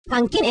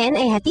Ang kinen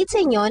ay hatid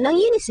sa inyo ng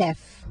UNICEF.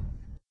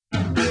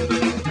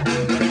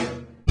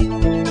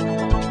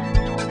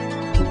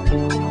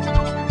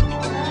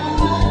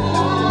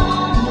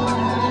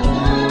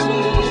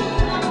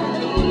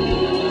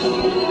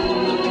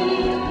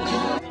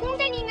 Kung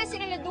kanina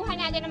siniladuhan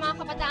natin ang mga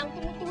kabataang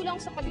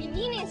tumutulong sa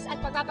paglilinis at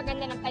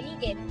pagpapaganda ng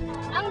paligid,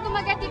 ang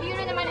Dumaguete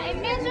Bureau naman ay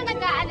medyo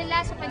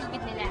nag-aalala sa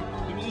paligid nila.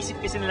 Iniisip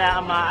kasi nila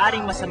ang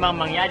maaaring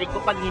masamang mangyari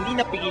kapag hindi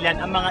napigilan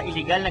ang mga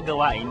iligal na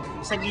gawain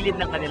sa gilid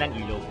ng kanilang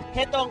ilog.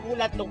 Heto ang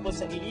ulat tungkol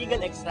sa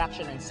illegal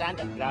extraction ng sand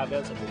at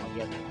gravel sa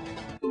Dumaguete.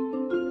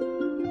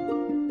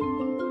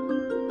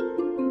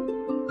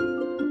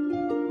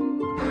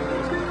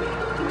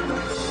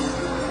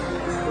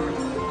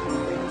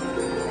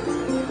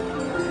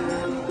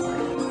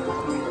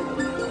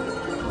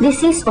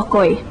 This is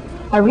Ocoy,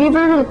 a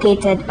river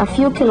located a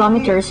few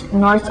kilometers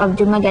north of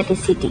Dumaguete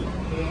City.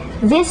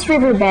 This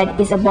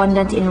riverbed is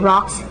abundant in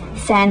rocks,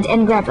 sand,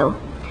 and gravel,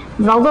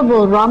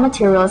 valuable raw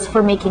materials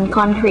for making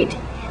concrete,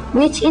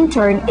 which in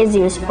turn is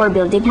used for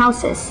building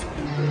houses.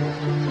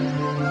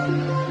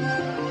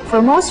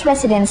 For most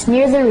residents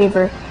near the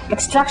river,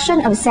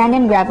 extraction of sand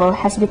and gravel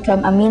has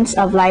become a means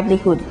of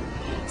livelihood.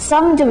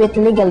 Some do it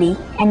legally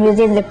and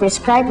within the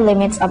prescribed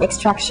limits of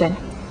extraction.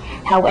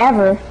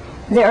 However,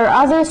 there are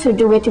others who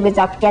do it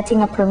without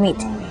getting a permit,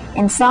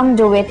 and some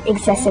do it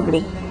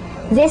excessively.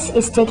 This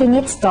is taking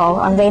its toll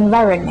on the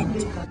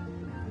environment.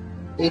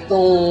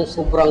 Itong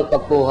sobrang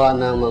pagkuha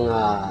ng mga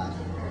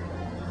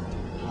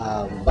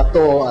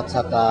bato at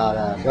saka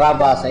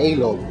graba sa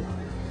ilog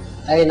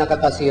ay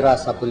nakakasira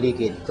sa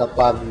paligid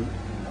kapag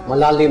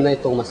malalim na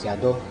itong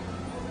masyado.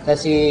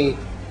 Kasi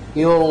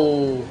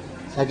yung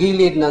sa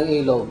gilid ng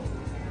ilog,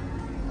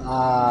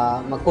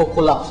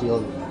 magkukulaps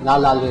yun,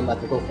 lalalim at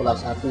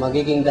magkukulaps at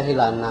magiging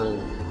dahilan ng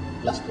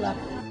flash flood.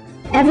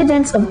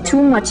 Evidence of too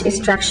much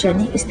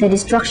extraction is the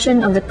destruction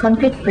of the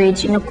concrete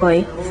bridge in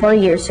Ocoy 4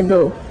 years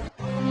ago.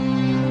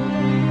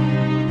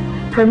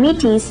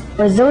 Permittees,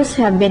 or those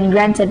who have been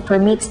granted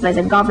permits by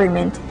the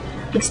government,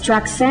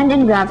 extract sand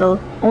and gravel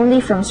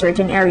only from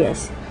certain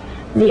areas.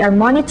 They are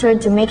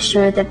monitored to make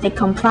sure that they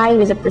comply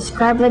with the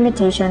prescribed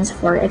limitations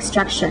for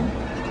extraction.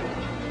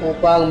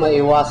 Upang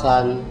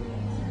maiwasan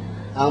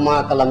ang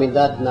mga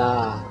kalamidad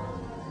na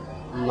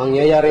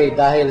mangyayari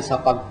dahil sa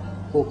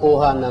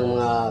pagkukuha ng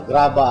mga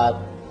graba at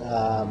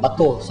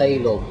bato sa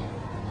ilog,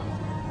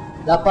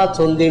 dapat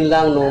sundin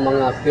lang ng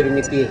mga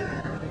permittee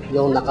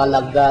yung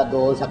nakalagda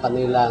doon sa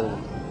kanilang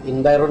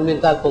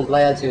Environmental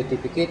Compliance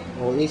Certificate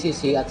o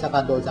ECC at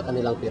saka doon sa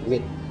kanilang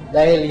permit.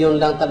 Dahil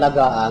yun lang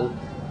talaga ang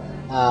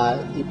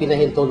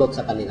ipinahintulot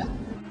sa kanila.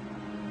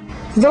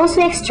 Those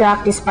who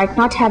extract despite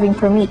not having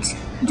permits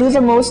do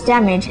the most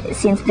damage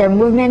since their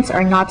movements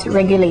are not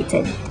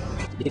regulated.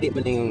 Hindi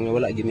man yung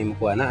wala gini mo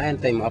kuha na ayan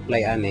tayo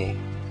ma-apply ane.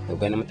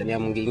 Kaya naman tayo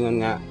mong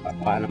gingon nga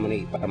paano mo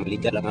ni para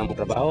maligal ang among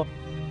trabaho.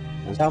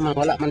 Ang sama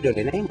wala man doon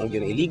ay mag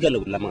illegal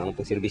lamang ang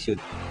pagserbisyo.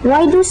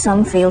 Why do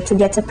some fail to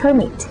get a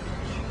permit?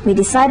 We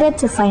decided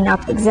to find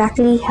out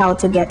exactly how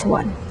to get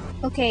one.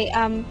 Okay,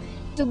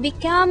 to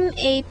become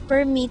a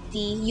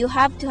permittee, you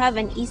have to have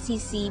an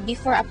ECC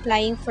before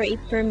applying for a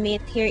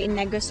permit here in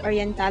Negros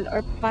Oriental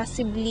or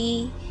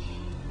possibly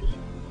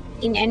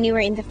in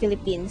anywhere in the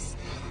Philippines.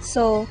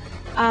 So,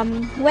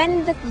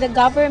 when the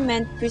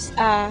government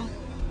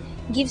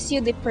gives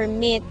you the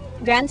permit,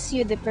 grants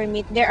you the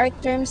permit, there are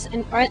terms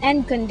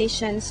and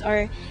conditions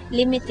or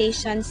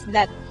limitations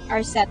that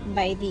are set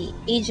by the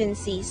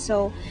agency.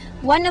 So,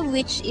 one of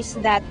which is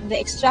that the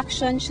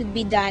extraction should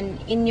be done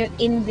in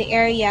the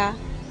area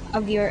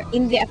of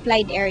in the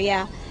applied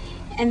area,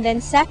 and then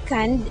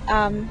second,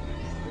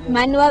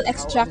 manual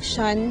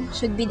extraction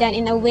should be done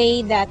in a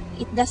way that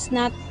it does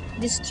not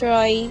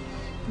destroy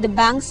the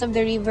banks of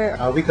the river.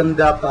 We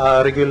conduct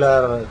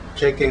regular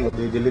checking of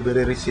the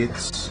delivery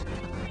receipts,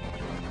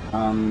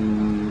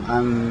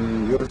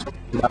 and we also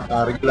conduct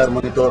regular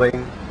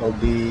monitoring of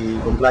the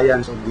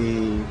compliance of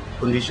the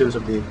conditions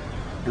of the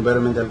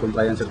Environmental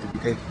Compliance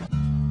Certificate.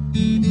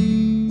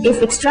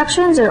 If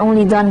extractions are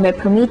only done by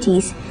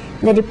permittees,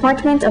 the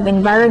Department of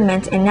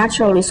Environment and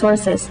Natural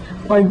Resources,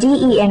 or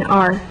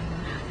DENR,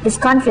 is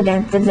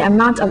confident that the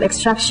amount of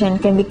extraction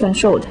can be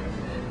controlled,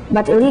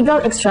 but illegal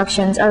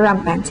extractions are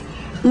rampant,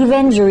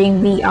 even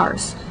during wee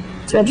hours.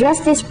 To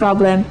address this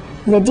problem,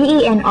 the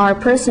DENR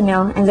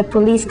personnel and the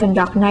police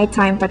conduct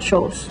nighttime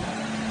patrols.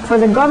 For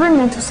the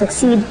government to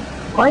succeed,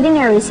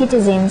 ordinary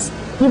citizens,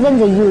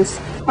 even the youth,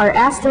 are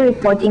asked to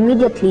report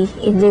immediately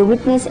if they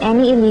witness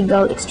any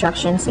illegal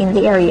extractions in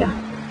the area.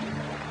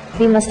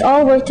 We must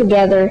all work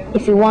together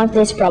if we want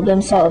this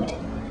problem solved.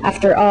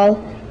 After all,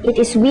 it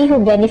is we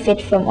who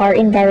benefit from our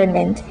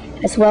environment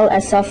as well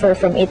as suffer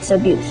from its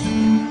abuse.